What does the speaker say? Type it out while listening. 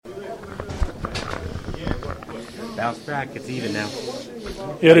bounce back. It's even now.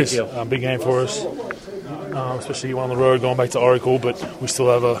 Yeah, it is. Big game for us, especially on the road going back to Oracle, but we still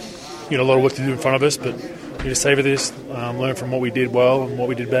have a lot of work to do in front of us, but we need to savor this, learn from what we did well and what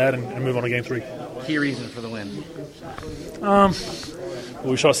we did bad, and move on to Game 3. Key reason for the win? Well,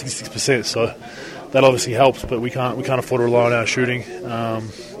 we shot 66%, so that obviously helps, but we can't afford to rely on our shooting.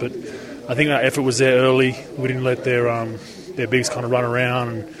 But I think our effort was there early. We didn't let their bigs kind of run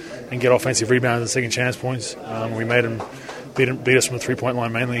around and get offensive rebounds and second chance points. We made them beat us from the 3-point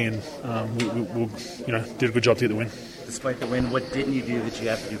line mainly, and we did a good job to get the win. Despite the win, what didn't you do that you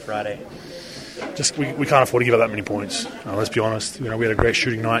have to do Friday? Just we can't afford to give up that many points. Let's be honest. We had a great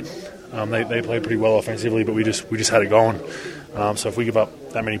shooting night. They played pretty well offensively, but we just had it going. So if we give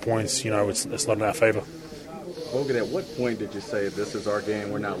up that many points, it's not in our favor. Bogut, at what point did you say this is our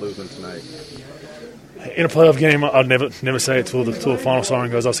game? We're not losing tonight. In a playoff game, I'd never say it till the final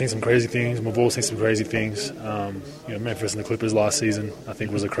siren goes. I've seen some crazy things. We've all seen some crazy things. Memphis and the Clippers last season, I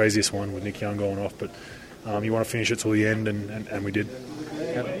think, was the craziest one with Nick Young going off. But you want to finish it till the end, and we did.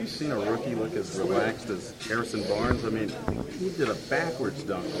 Have you seen a rookie look as relaxed as Harrison Barnes? I mean, he did a backwards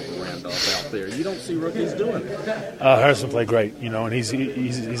dunk over Randolph out there. You don't see rookies doing it. Harrison played great, and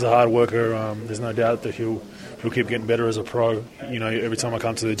he's a hard worker. There's no doubt that he'll keep getting better as a pro. Every time I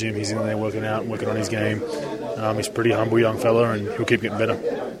come to the gym, he's in there working out and working on his game. He's a pretty humble young fella, and he'll keep getting better.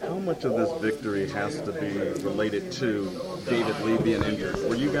 How much of this victory has to be related to David Lee being injured?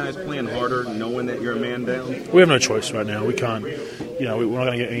 Were you guys playing harder knowing that you're a man down? We have no choice right now. We can't, we're not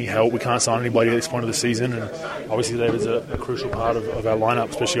going to get any help. We can't sign anybody at this point of the season, and obviously David's a crucial part of our lineup,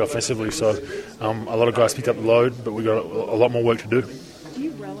 especially offensively. So a lot of guys picked up the load, but we've got a lot more work to do. Do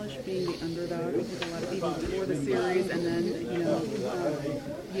you relish being the underdog? Because a lot of even before the series, and then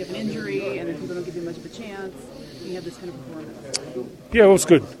you have an injury, and then people don't give you much of a chance. You have this kind of performance. Yeah, well, it's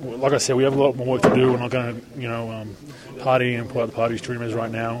good. Like I said, we have a lot more work to do. We're not going to, party and pull out the party streamers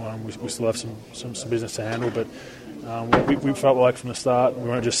right now. We still have some business to handle, but we felt like from the start, we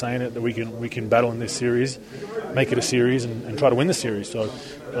weren't just saying it, that we can battle in this series, make it a series, and try to win the series. So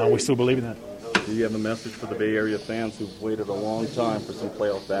we still believe in that. Do you have a message for the Bay Area fans who've waited a long time for some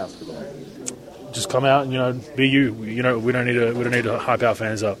playoff basketball? Just come out and be you. We don't need to hype our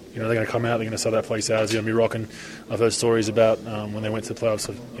fans up. They're going to come out. They're going to sell that place out. It's going to be rocking. I've heard stories about when they went to the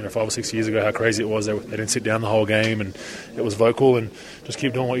playoffs, 5 or 6 years ago, how crazy it was. They didn't sit down the whole game, and it was vocal. And just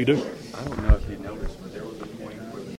keep doing what you do. I don't know if you noticed, but